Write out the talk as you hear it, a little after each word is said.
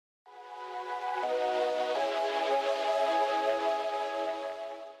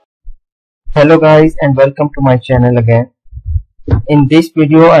Hello guys and welcome to my channel again. In this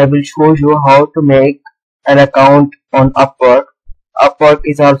video I will show you how to make an account on Upwork. Upwork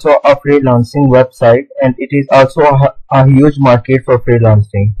is also a freelancing website and it is also a huge market for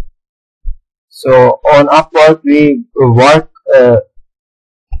freelancing. So on Upwork we work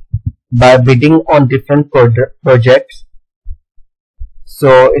by bidding on different projects.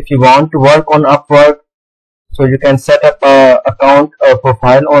 So if you want to work on Upwork, so you can set up a account or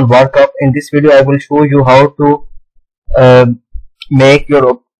profile on WorkUp. In this video I will show you how to uh, make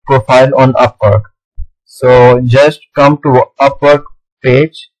your profile on Upwork. So just come to Upwork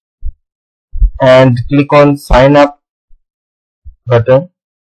page and click on sign up button.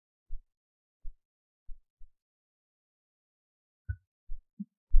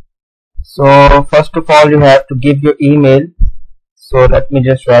 So first of all you have to give your email. So let me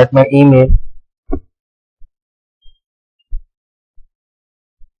just write my email.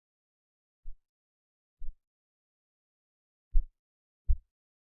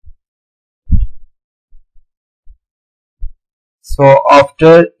 So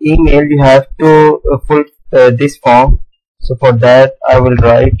after email you have to fill this form. So for that I will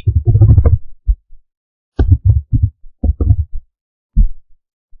write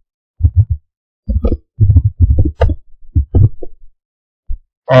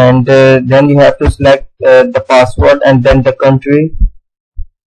and then you have to select the password and then the country,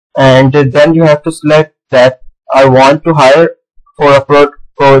 and then you have to select that I want to hire for a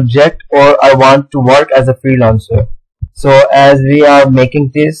project or I want to work as a freelancer. So as we are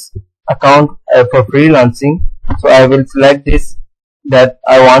making this account for freelancing, so I will select this that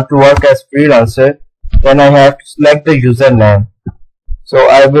I want to work as freelancer. Then I have to select the username. So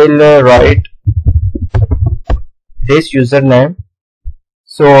I will write this username.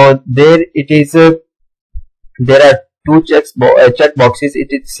 So there it is. There are two check boxes.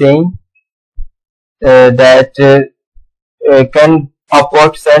 It is saying that can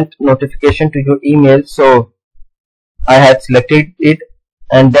Upwork send notification to your email. So I had selected it,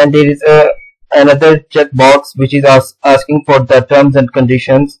 and then there is another checkbox which is asking for the terms and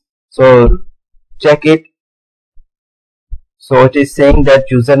conditions. So check it. So it is saying that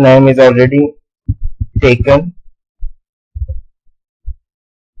username is already taken.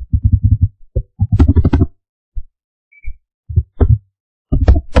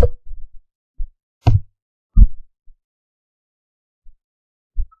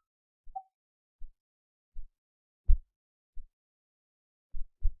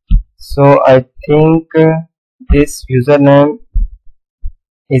 So I think this username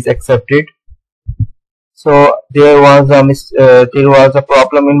is accepted. So there was a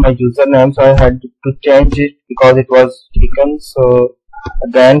problem in my username, so I had to change it because it was taken. So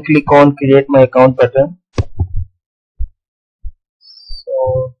then click on create my account button.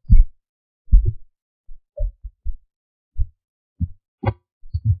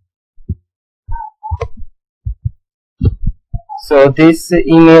 So this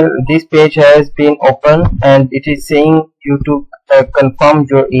page has been opened and it is saying you to confirm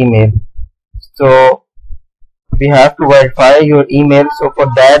your email. So we have to verify your email. So for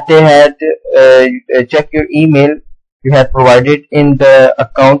that they had check your email you had provided in the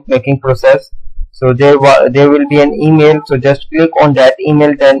account making process. So there will be an email. So just click on that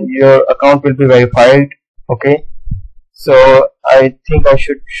email, then your account will be verified. Okay. So I think I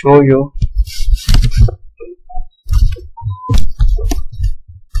should show you.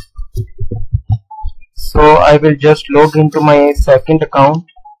 So I will just log into my second account.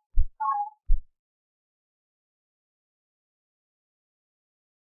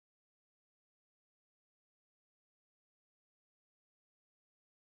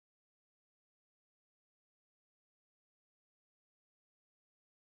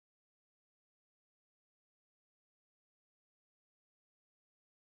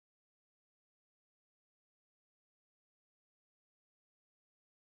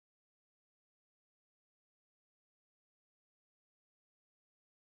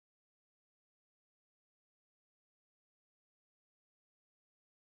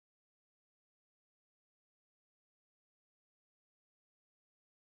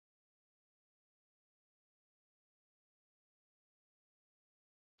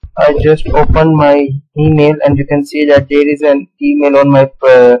 I just opened my email and you can see that there is an email on my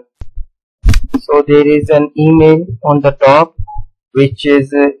so there is an email on the top which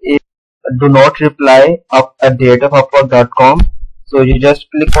is do not reply up at the rate of upwork.com. So you just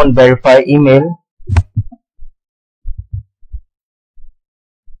click on verify email.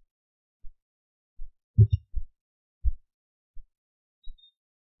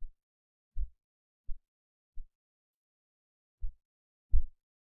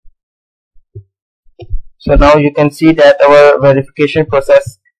 So now you can see that our verification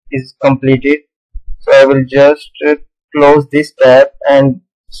process is completed. So I will just close this tab and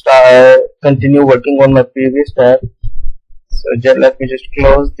continue working on my previous tab. So let me just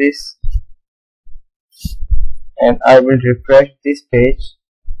close this and I will refresh this page.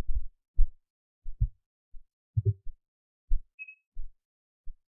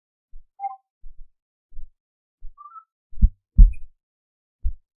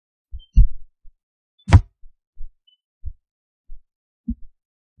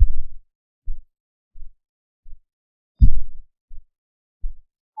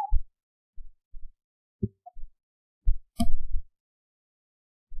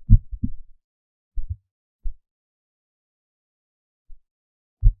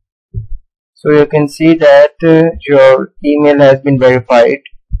 So you can see that your email has been verified.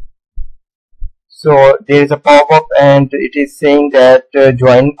 So there is a pop-up and it is saying that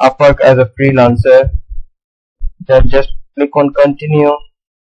join Upwork as a freelancer. Then just click on continue,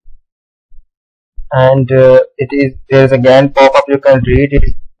 and there is again pop-up, you can read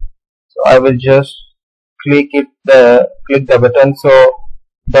it. So I will just click the button. So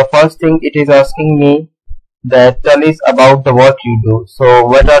the first thing it is asking me that tell us about the work you do. So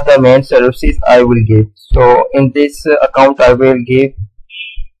what are the main services I will give? So in this account I will give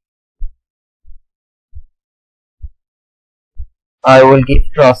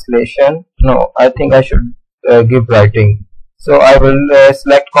translation. No, I think I should give writing. So I will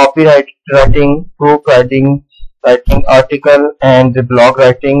select copywriting, proofwriting, writing article and blog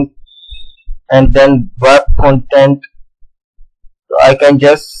writing, and then web content. So I can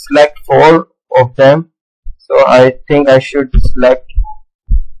just select 4 of them. So I think I should select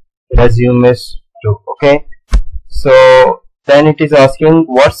resumes too. Okay. So then it is asking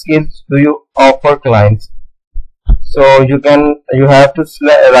what skills do you offer clients. So you have to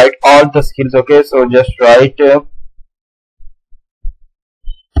write all the skills. Okay, so just write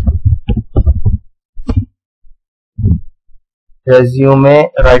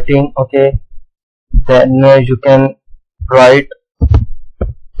resume writing. Okay, then you can write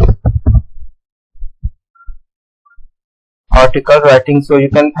article writing. So you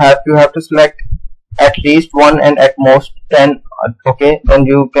have to select at least 1 and at most 10. Okay, then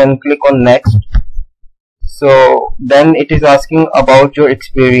you can click on next. So then it is asking about your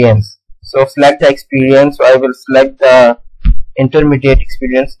experience. So select the experience. So I will select the intermediate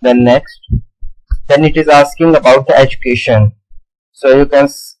experience, then next. Then it is asking about the education. So you can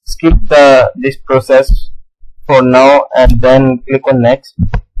skip this process for now and then click on next.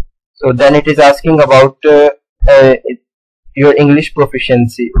 So then it is asking about your English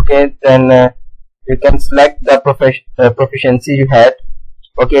proficiency. Okay, then you can select the proficiency you had.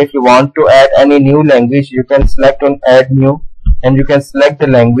 Okay, if you want to add any new language, you can select on add new, and you can select the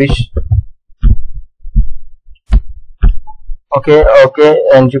language. Okay,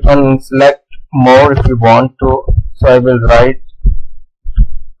 and you can select more if you want to. So I will write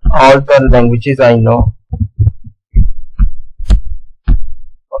all the languages I know.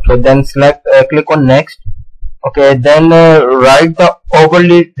 Okay, then select click on next. Okay, then write the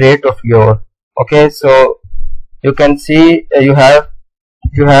hourly rate of your. Okay, so you can see you have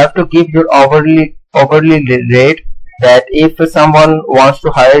to give your hourly rate, that if someone wants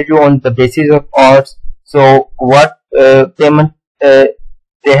to hire you on the basis of hours, so what payment they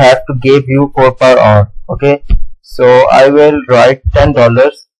have to give you for per hour. Okay, so I will write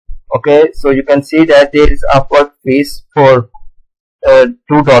 $10. Okay, so you can see that there is Upwork fees for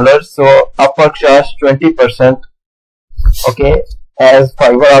 $2. So Upwork charge 20%. Okay, as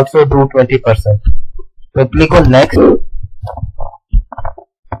Fiverr also do 20%. So click on next.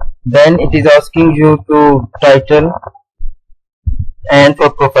 Then it is asking you to title and for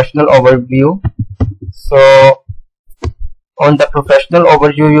professional overview. So on the professional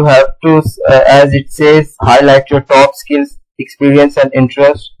overview you have to as it says, highlight your top skills, experience and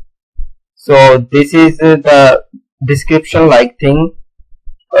interest. So this is the description like thing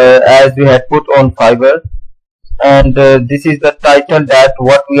as we had put on Fiverr, and this is the title, that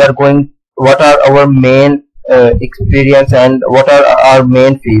what are our main experience and what are our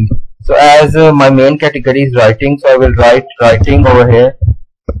main field. So as my main category is writing, so I will write writing over here.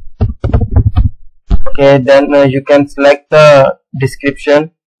 Okay, then you can select the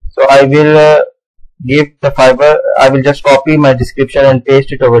description. So I will give the Fiverr, I will just copy my description and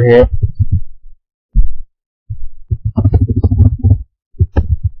paste it over here.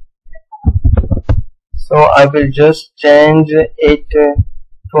 So I will just change it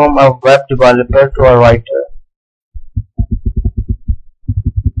from a web developer to a writer.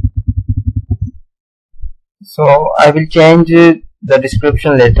 So I will change the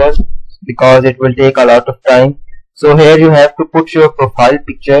description later. because it will take a lot of time. So here you have to put your profile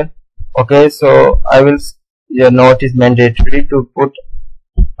picture. Okay, so I will, you know, it is mandatory to put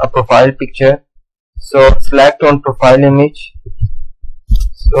a profile picture. So select on profile image.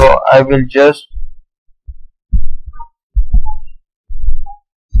 So I will just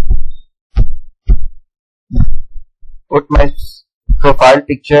put my profile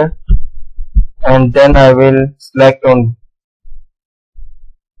picture, and then I will select on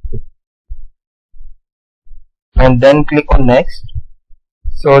and then click on next.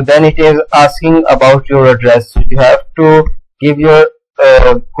 So then it is asking about your address. You have to give your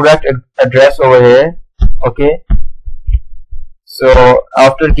correct address over here. Okay, so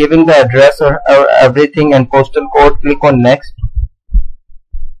after giving the address or everything and postal code, click on next.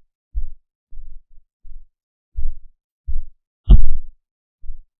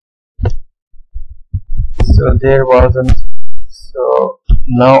 So there was a, so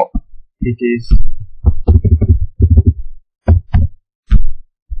now it is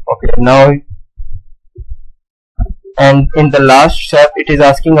okay now, and in the last step it is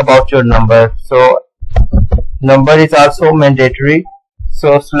asking about your number. So number is also mandatory,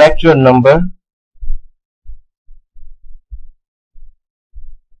 so select your number.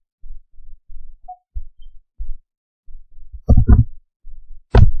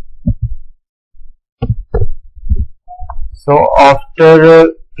 So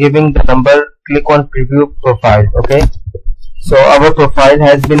after giving the number, click on preview profile. Okay, so our profile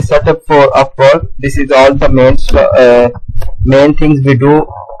has been set up for UpWork. This is all the main things we do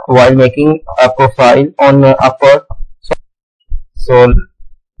while making a profile on UpWork. So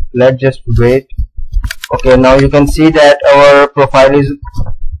let's just wait. Okay, now you can see that our profile is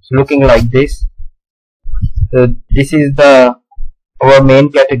looking like this. This is our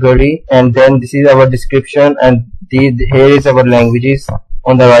main category, and then this is our description, and here is our languages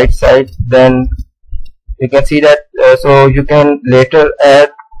on the right side. Then you can see that so you can later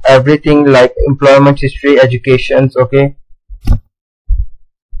add everything like employment history, educations. Okay,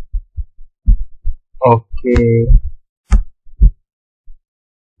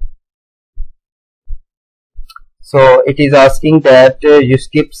 so it is asking that you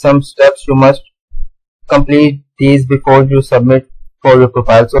skip some steps. You must complete these before you submit for your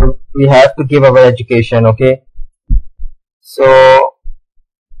profile. So we have to give our education. Okay, so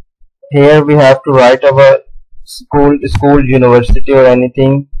here we have to write our school, university or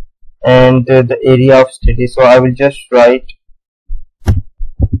anything, and the area of study. So I will just write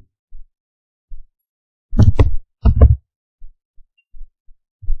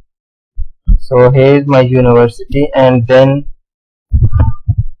so here is my university, and then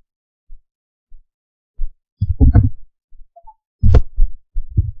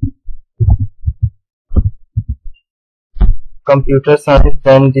computer science,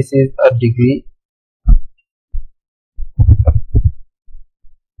 then this is a degree.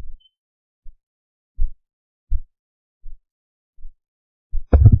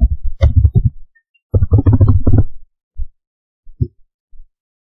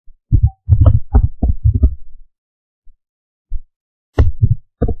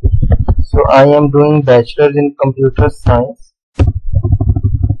 So I am doing bachelor's in computer science.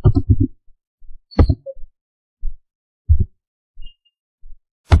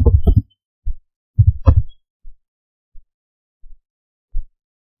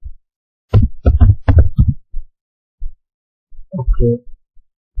 Okay,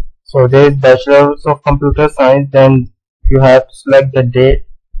 so there is bachelor's of computer science. Then you have to select the date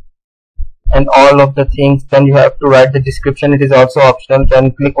and all of the things. Then you have to write the description. It is also optional.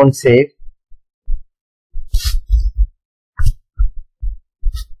 Then click on save.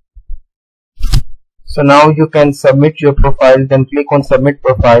 So now you can submit your profile. Then click on submit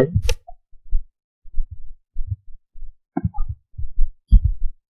profile.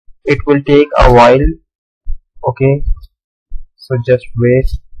 It will take a while. Okay, so just wait.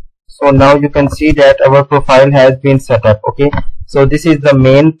 So now you can see that our profile has been set up. Okay, so this is the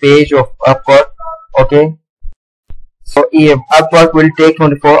main page of UpWork. Okay, so UpWork will take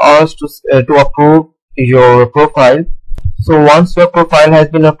 24 hours to approve your profile. So once your profile has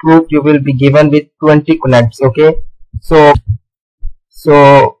been approved, you will be given with 20 connects. Okay, so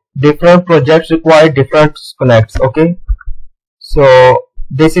different projects require different connects. Okay, so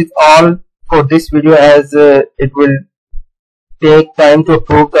this is all for this video, as it will take time to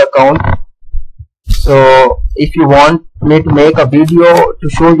approve the account. So if you want me to make a video to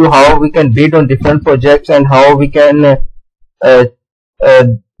show you how we can bid on different projects and how we can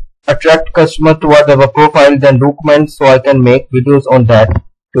attract customer toward our profile, then recommend, so I can make videos on that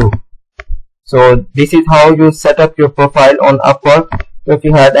too. So this is how you set up your profile on UpWork. if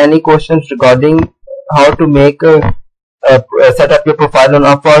you had any questions regarding how to make set up your profile on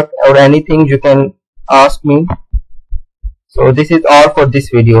Upwork or anything, you can ask me. So this is all for this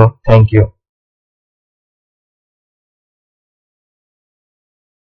video. Thank you.